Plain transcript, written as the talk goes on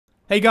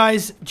Hey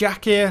guys,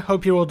 Jack here,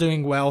 hope you're all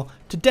doing well.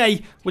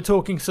 Today we're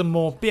talking some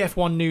more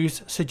BF1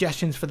 news,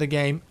 suggestions for the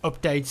game,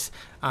 updates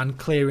and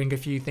clearing a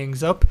few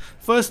things up.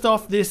 First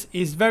off, this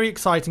is very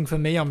exciting for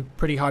me, I'm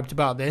pretty hyped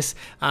about this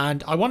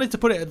and I wanted to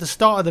put it at the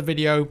start of the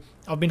video.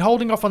 I've been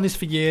holding off on this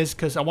for years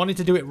because I wanted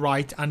to do it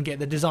right and get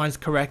the designs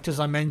correct, as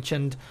I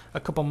mentioned a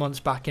couple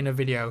months back in a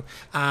video.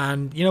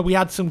 And you know, we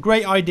had some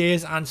great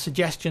ideas and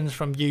suggestions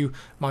from you,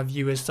 my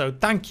viewers, so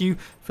thank you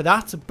for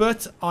that.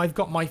 But I've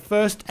got my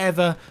first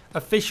ever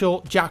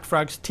official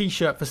jackfrags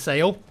t-shirt for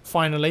sale.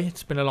 Finally,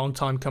 it's been a long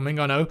time coming,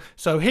 I know.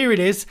 So here it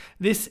is.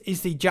 This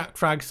is the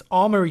jackfrags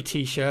armory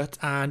t-shirt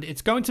and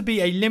it's going to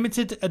be a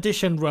limited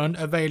edition run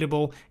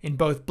available in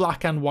both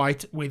black and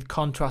white with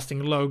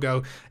contrasting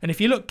logo. And if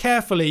you look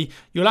carefully,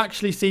 you'll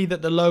actually see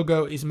that the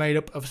logo is made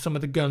up of some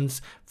of the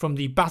guns from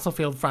the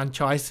Battlefield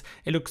franchise.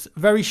 It looks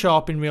very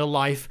sharp in real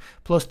life,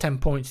 plus 10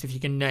 points if you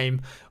can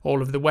name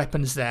all of the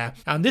weapons there.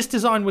 And this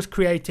design was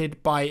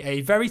created by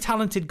a very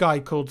talented guy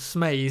called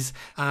Smaze,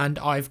 and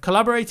I've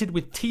collaborated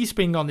with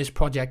Teespring on this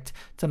project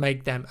to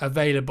make them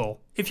available.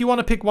 If you want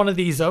to pick one of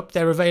these up,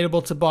 they're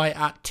available to buy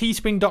at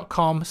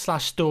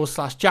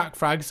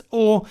teespring.com/store/jackfrags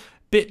or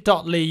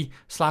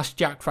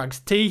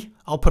bit.ly/jackfrags.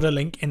 I'll put a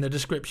link in the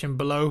description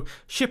below.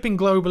 Shipping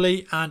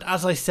globally, and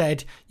as I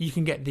said, you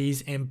can get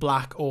these in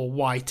black or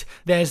white.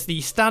 There's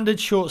the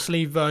standard short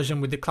sleeve version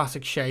with the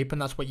classic shape,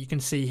 and that's what you can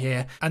see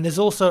here. And there's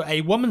also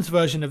a woman's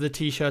version of the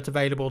t-shirt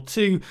available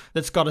too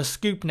that's got a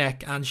scoop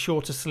neck and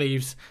shorter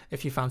sleeves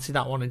if you fancy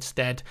that one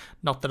instead.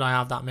 Not that I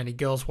have that many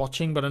girls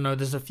watching, but I know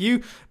there's a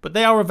few, but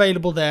they are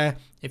available there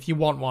if you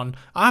want one.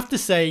 I have to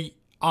say,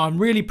 I'm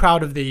really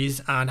proud of these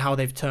and how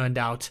they've turned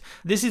out.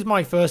 This is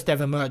my first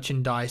ever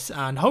merchandise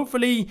and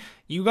hopefully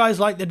you guys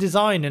like the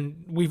design,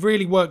 and we've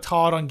really worked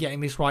hard on getting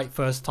this right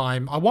first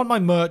time. I want my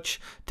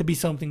merch to be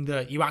something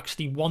that you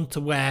actually want to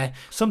wear,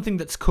 something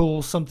that's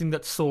cool, something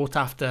that's sought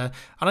after,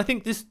 and I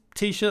think this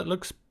t-shirt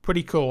looks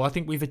pretty cool. I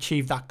think we've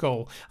achieved that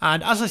goal.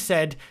 And as I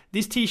said,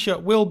 this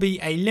t-shirt will be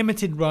a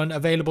limited run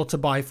available to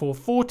buy for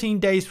 14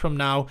 days from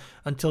now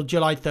until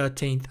July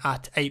 13th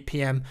at 8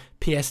 PM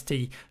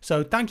PST.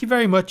 So thank you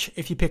very much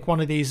if you pick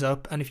one of these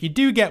up, and if you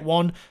do get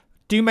one,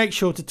 do make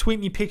sure to tweet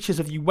me pictures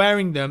of you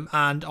wearing them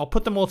and I'll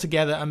put them all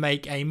together and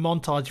make a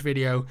montage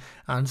video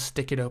and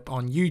stick it up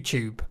on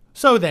YouTube.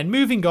 So then,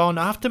 moving on,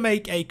 I have to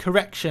make a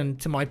correction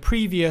to my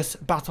previous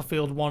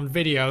Battlefield 1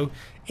 video.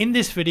 In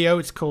this video,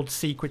 it's called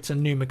Secrets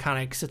and New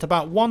Mechanics. At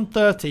about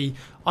 1:30,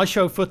 I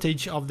show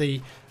footage of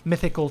the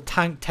mythical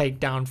tank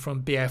takedown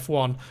from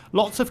BF1.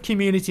 Lots of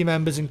community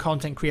members and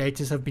content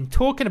creators have been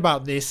talking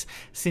about this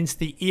since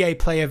the EA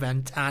Play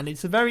event, and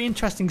it's a very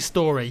interesting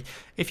story.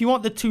 If you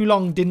want the too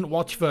long didn't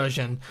watch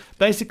version,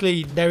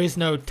 basically there is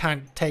no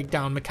tank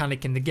takedown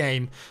mechanic in the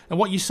game, and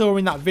what you saw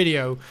in that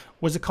video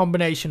was a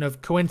combination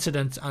of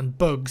coincidence and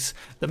bugs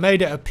that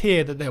made it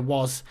appear that there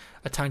was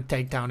a tank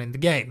takedown in the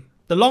game.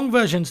 The long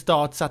version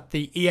starts at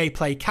the EA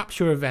Play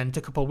Capture event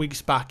a couple of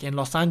weeks back in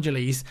Los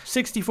Angeles.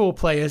 64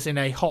 players in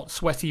a hot,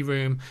 sweaty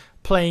room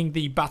playing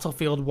the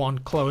Battlefield 1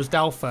 closed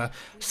alpha.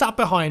 Sat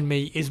behind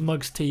me is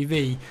Mugs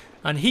TV,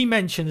 and he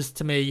mentions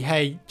to me,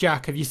 "Hey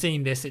Jack, have you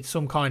seen this? It's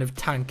some kind of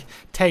tank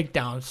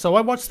takedown." So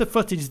I watched the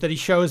footage that he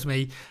shows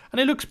me and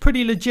it looks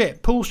pretty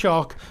legit.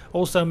 Poolshark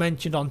also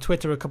mentioned on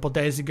Twitter a couple of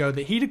days ago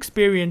that he'd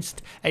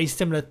experienced a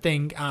similar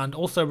thing and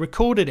also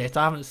recorded it.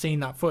 I haven't seen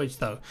that footage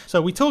though. So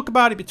we talk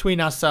about it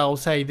between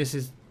ourselves. Hey, this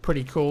is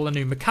pretty cool, a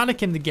new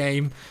mechanic in the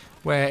game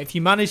where if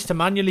you manage to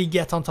manually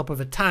get on top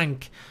of a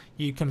tank,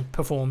 you can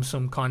perform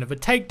some kind of a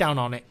takedown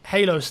on it,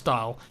 Halo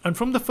style. And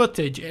from the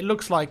footage, it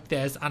looks like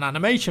there's an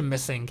animation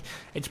missing.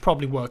 It's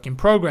probably work in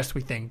progress,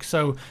 we think.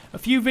 So a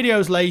few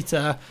videos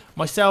later,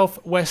 myself,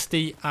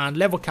 Westy and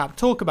Levelcap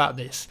talk about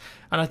this.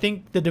 And I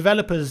think the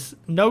developers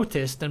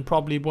noticed and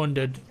probably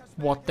wondered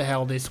what the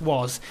hell this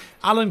was.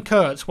 Alan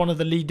Kurtz, one of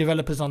the lead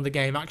developers on the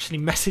game, actually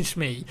messaged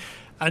me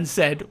and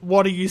said,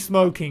 "What are you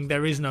smoking?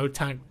 There is no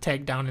tank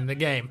takedown in the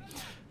game."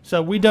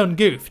 So we done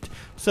goofed.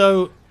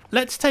 So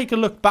let's take a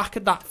look back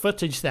at that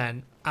footage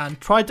then and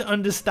try to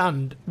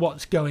understand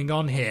what's going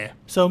on here.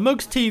 So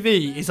Mugs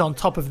TV is on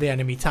top of the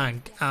enemy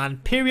tank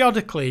and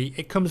periodically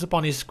it comes up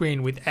on his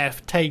screen with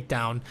F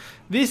takedown.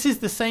 This is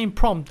the same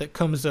prompt that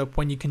comes up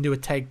when you can do a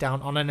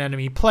takedown on an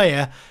enemy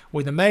player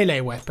with a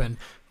melee weapon.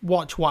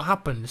 Watch what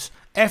happens.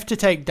 F to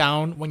take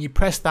down, when you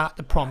press that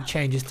the prompt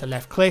changes to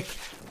left click.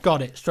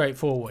 Got it,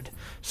 straightforward.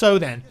 So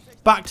then,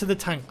 back to the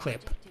tank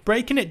clip.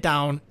 Breaking it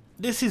down,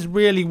 this is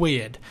really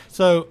weird.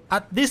 So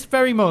at this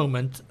very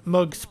moment,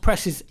 Mugs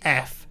presses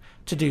F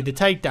to do the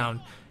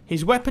takedown.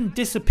 His weapon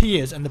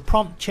disappears and the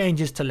prompt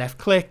changes to left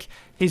click.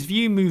 His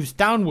view moves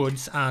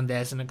downwards and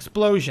there's an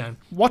explosion.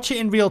 Watch it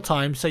in real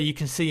time so you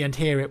can see and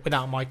hear it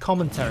without my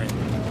commentary.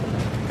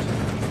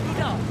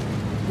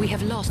 We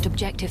have lost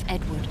objective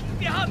Edward.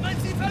 Wir haben ein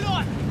Ziel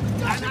verloren!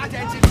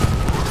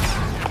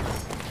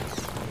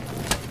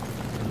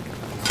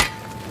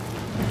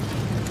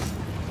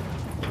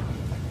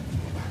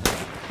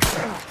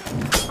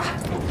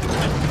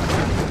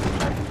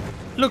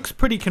 Looks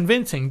pretty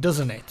convincing,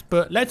 doesn't it?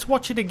 But let's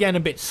watch it again a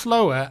bit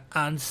slower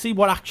and see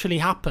what actually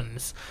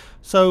happens.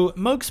 So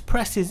Mugs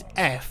presses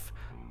F,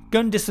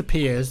 gun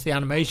disappears, the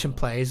animation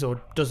plays,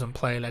 or doesn't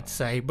play, let's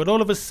say, but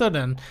all of a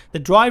sudden the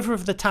driver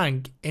of the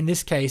tank, in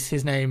this case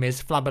his name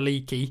is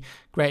Flabaliki,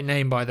 great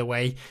name by the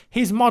way,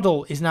 his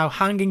model is now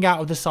hanging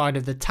out of the side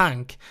of the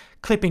tank,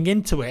 clipping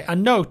into it.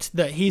 And note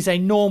that he's a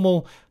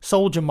normal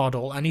soldier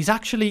model, and he's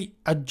actually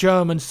a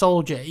German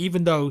soldier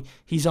even though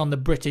he's on the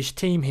British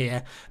team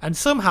here, and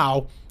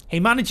somehow he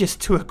manages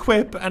to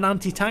equip an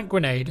anti-tank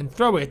grenade and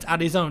throw it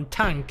at his own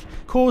tank,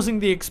 causing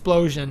the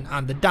explosion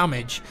and the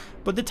damage.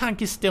 But the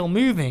tank is still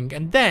moving,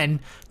 and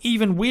then,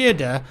 even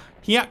weirder,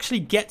 he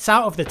actually gets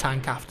out of the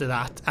tank after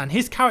that, and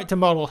his character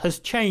model has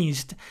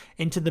changed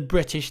into the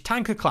British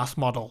tanker class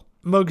model.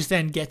 Mugs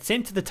then gets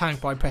into the tank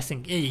by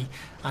pressing E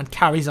and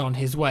carries on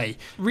his way.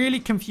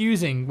 Really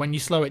confusing when you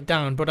slow it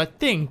down, but I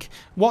think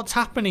what's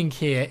happening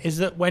here is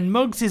that when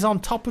Mugs is on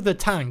top of the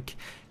tank,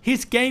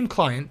 his game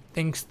client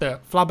thinks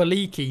that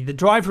Flabaliki, the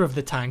driver of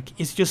the tank,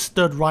 is just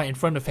stood right in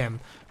front of him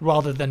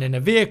rather than in a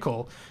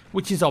vehicle,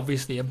 which is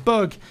obviously a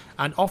bug,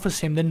 and offers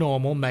him the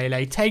normal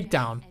melee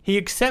takedown. He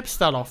accepts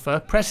that offer,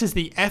 presses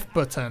the F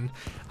button,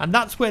 and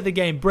that's where the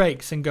game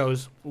breaks and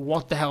goes,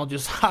 what the hell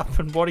just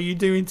happened? What are you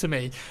doing to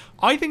me?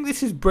 I think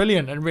this is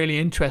brilliant and really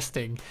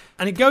interesting,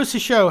 and it goes to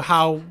show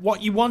how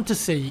what you want to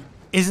see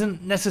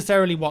isn't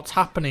necessarily what's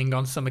happening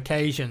on some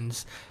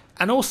occasions.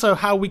 And also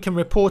how we can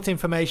report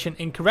information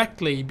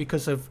incorrectly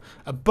because of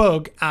a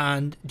bug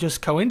and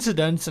just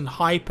coincidence and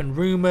hype and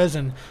rumours,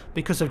 and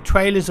because of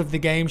trailers of the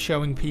game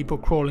showing people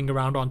crawling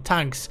around on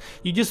tanks.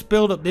 You just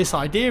build up this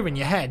idea in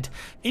your head.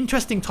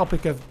 Interesting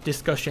topic of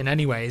discussion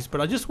anyways,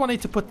 but I just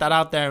wanted to put that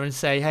out there and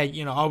say, hey,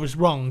 you know, I was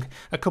wrong.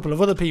 A couple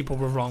of other people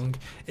were wrong.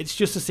 It's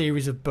just a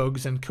series of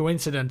bugs and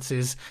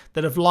coincidences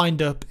that have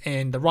lined up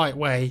in the right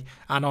way,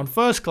 and on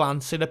first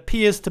glance it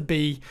appears to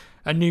be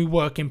a new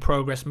work in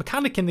progress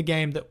mechanic in the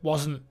game that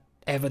wasn't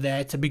ever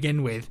there to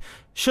begin with.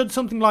 Should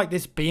something like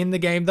this be in the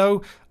game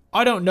though?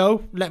 I don't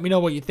know. Let me know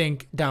what you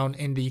think down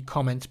in the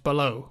comments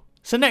below.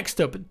 So next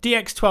up,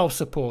 DX12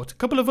 support. A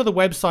couple of other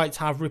websites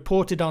have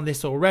reported on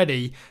this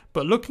already,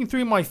 but looking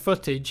through my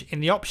footage in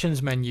the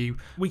options menu,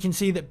 we can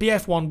see that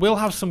BF1 will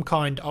have some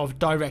kind of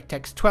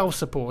DirectX 12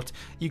 support.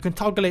 You can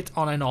toggle it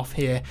on and off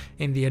here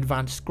in the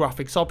advanced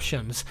graphics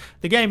options.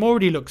 The game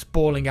already looks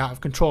balling out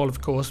of control,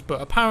 of course,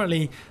 but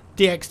apparently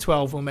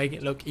DX12 will make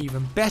it look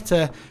even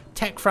better.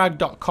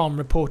 Techfrag.com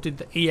reported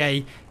that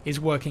EA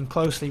is working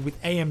closely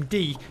with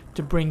AMD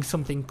to bring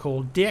something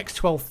called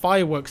DX12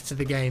 Fireworks to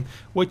the game,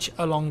 which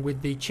along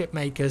with the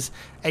chipmaker's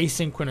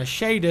asynchronous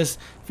shaders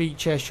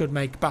feature should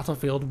make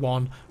Battlefield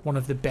 1 one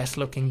of the best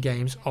looking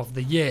games of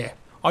the year.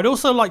 I'd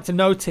also like to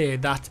note here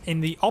that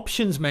in the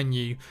options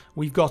menu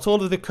we've got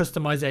all of the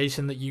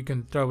customization that you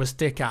can throw a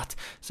stick at.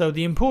 So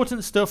the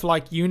important stuff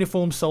like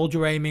uniform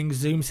soldier aiming,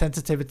 zoom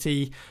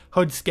sensitivity,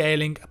 HUD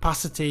scaling,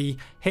 opacity,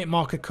 hit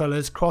marker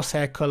colors,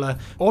 crosshair color,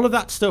 all of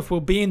that stuff will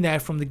be in there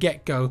from the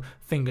get-go,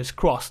 fingers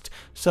crossed.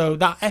 So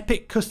that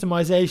epic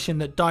customization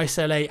that Dice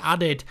LA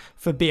added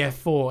for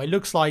BF4, it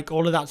looks like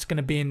all of that's going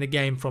to be in the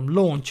game from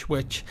launch,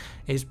 which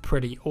is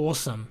pretty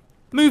awesome.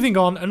 Moving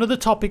on, another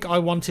topic I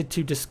wanted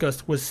to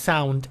discuss was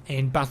sound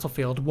in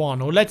Battlefield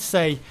 1, or let's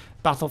say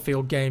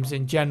Battlefield games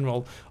in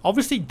general.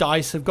 Obviously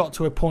DICE have got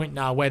to a point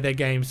now where their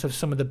games have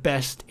some of the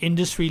best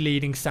industry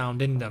leading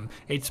sound in them.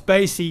 It's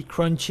bassy,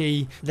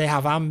 crunchy, they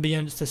have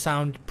ambience, the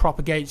sound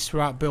propagates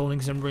throughout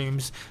buildings and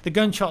rooms, the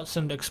gunshots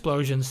and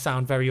explosions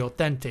sound very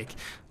authentic.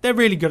 They're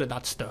really good at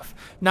that stuff.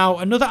 Now,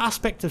 another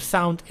aspect of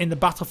sound in the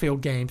Battlefield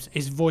games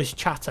is voice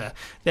chatter.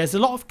 There's a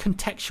lot of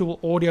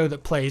contextual audio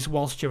that plays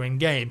whilst you're in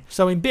game.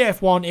 So in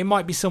BF1 it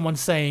might be someone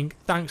saying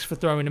thanks for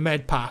throwing a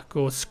med pack,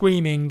 or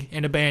screaming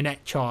in a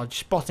bayonet charge,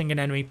 spotting an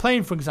enemy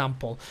plane for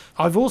example.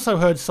 I've also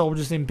heard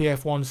soldiers in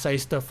BF1 say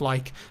stuff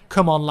like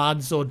come on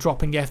lads, or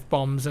dropping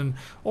F-bombs, and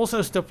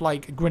also stuff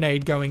like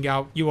grenade going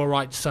out, you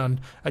alright son,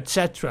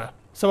 etc.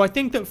 So I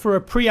think that for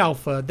a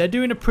pre-alpha, they're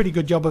doing a pretty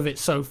good job of it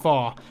so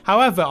far.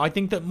 However, I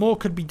think that more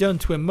could be done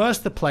to immerse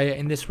the player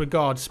in this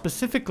regard,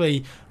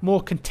 specifically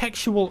more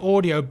contextual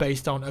audio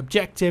based on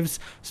objectives,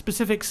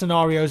 specific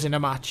scenarios in a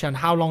match, and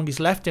how long is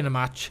left in a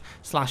match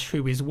 /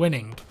 who is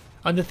winning.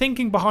 And the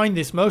thinking behind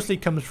this mostly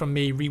comes from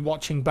me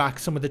rewatching back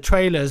some of the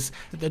trailers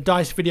that the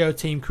DICE video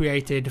team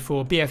created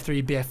for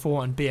BF3,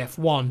 BF4 and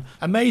BF1.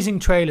 Amazing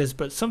trailers,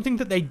 but something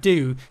that they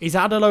do is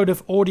add a load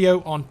of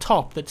audio on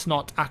top that's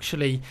not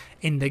actually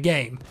in the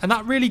game. And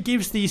that really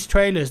gives these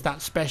trailers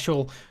that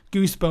special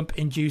goosebump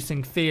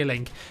inducing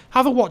feeling.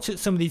 Have a watch at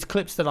some of these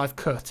clips that I've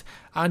cut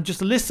and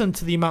just listen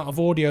to the amount of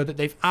audio that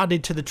they've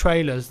added to the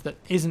trailers that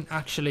isn't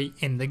actually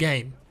in the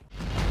game.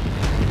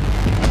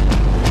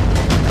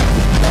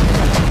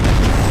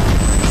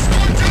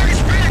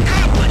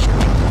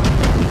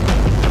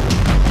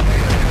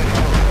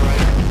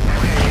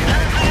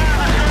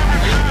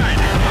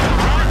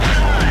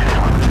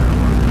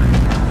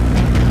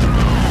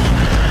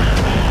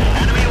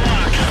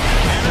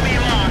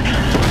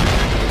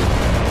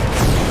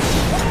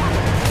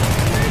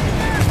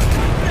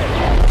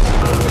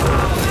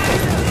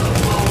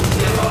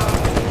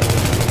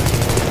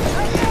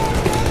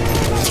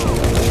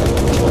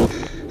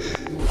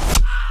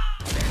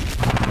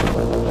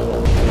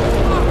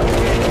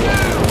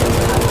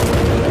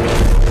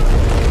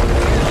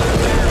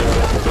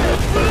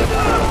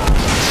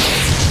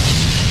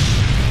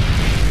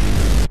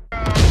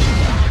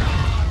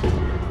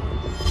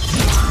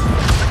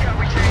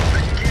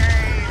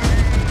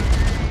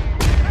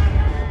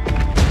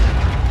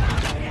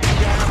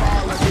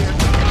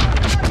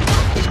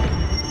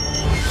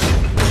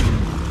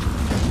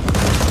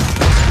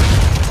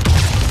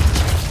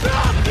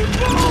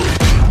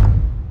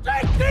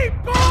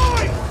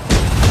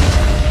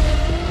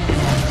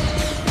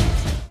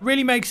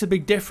 really makes a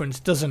big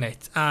difference, doesn't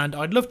it? And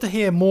I'd love to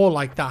hear more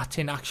like that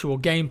in actual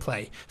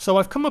gameplay. So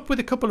I've come up with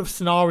a couple of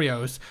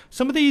scenarios.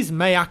 Some of these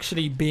may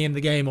actually be in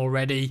the game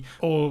already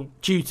or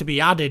due to be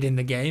added in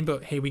the game,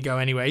 but here we go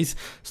anyways.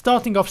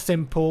 Starting off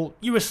simple,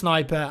 you're a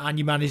sniper and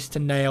you manage to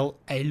nail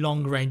a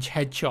long range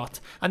headshot,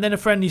 and then a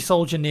friendly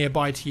soldier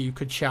nearby to you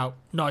could shout,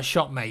 "Nice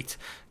shot, mate."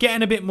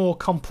 Getting a bit more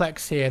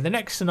complex here. The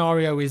next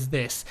scenario is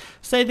this.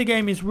 Say the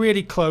game is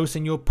really close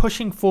and you're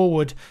pushing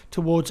forward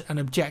towards an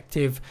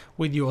objective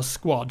with your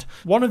squad.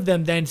 One of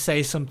them then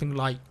says something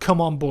like, "Come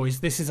on boys,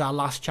 this is our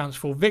last chance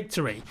for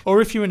victory."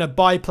 Or if you're in a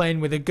biplane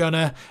with a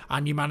gunner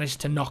and you manage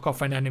to knock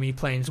off an enemy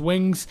plane's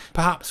wings,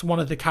 perhaps one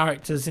of the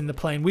characters in the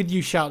plane with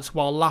you shouts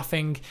while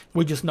laughing,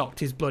 "We just knocked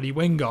his bloody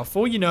wing off."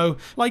 Or, you know,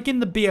 like in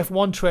the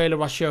BF1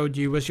 trailer I showed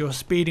you as you're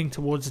speeding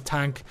towards a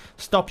tank,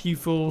 "Stop you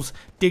fools,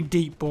 dig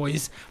deep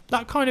boys."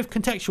 That kind of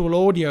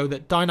contextual audio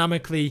that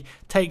dynamically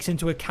takes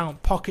into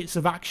account pockets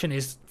of action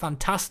is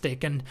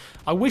fantastic, and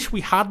I wish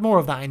we had more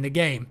of that in the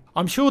game.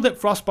 I'm sure that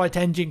Frostbite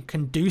Engine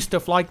can do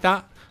stuff like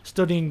that,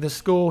 studying the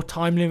score,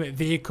 time limit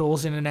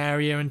vehicles in an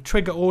area and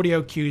trigger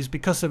audio cues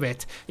because of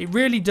it. It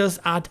really does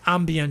add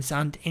ambience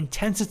and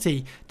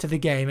intensity to the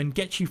game and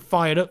gets you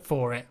fired up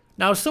for it.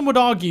 Now, some would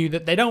argue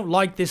that they don't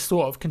like this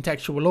sort of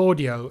contextual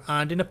audio,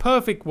 and in a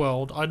perfect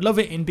world I'd love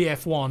it in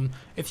BF1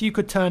 if you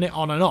could turn it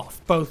on and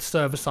off, both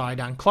server side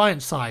and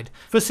client side.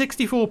 For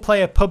 64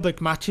 player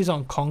public matches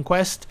on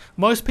Conquest,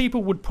 most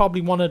people would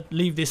probably want to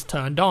leave this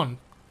turned on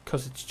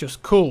because it's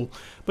just cool.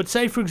 But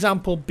say for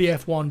example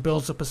BF1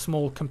 builds up a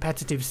small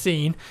competitive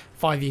scene,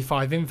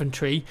 5v5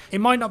 infantry,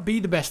 it might not be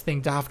the best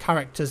thing to have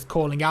characters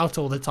calling out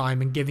all the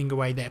time and giving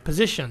away their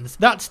positions.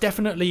 That's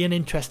definitely an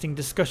interesting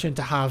discussion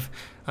to have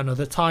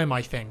another time,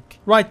 I think.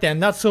 Right then,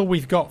 that's all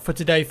we've got for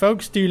today,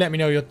 folks. Do let me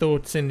know your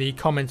thoughts in the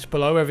comments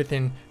below.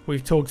 Everything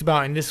we've talked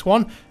about in this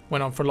one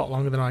went on for a lot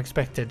longer than I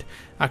expected,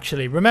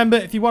 actually. Remember,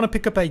 if you want to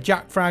pick up a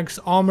jackfrags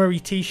Armory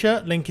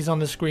t-shirt, link is on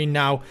the screen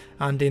now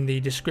and in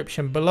the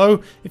description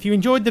below. If you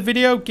enjoyed the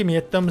video, give me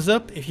a thumbs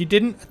up. If you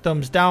didn't, a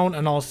thumbs down,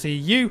 and I'll see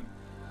you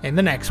in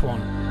the next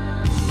one.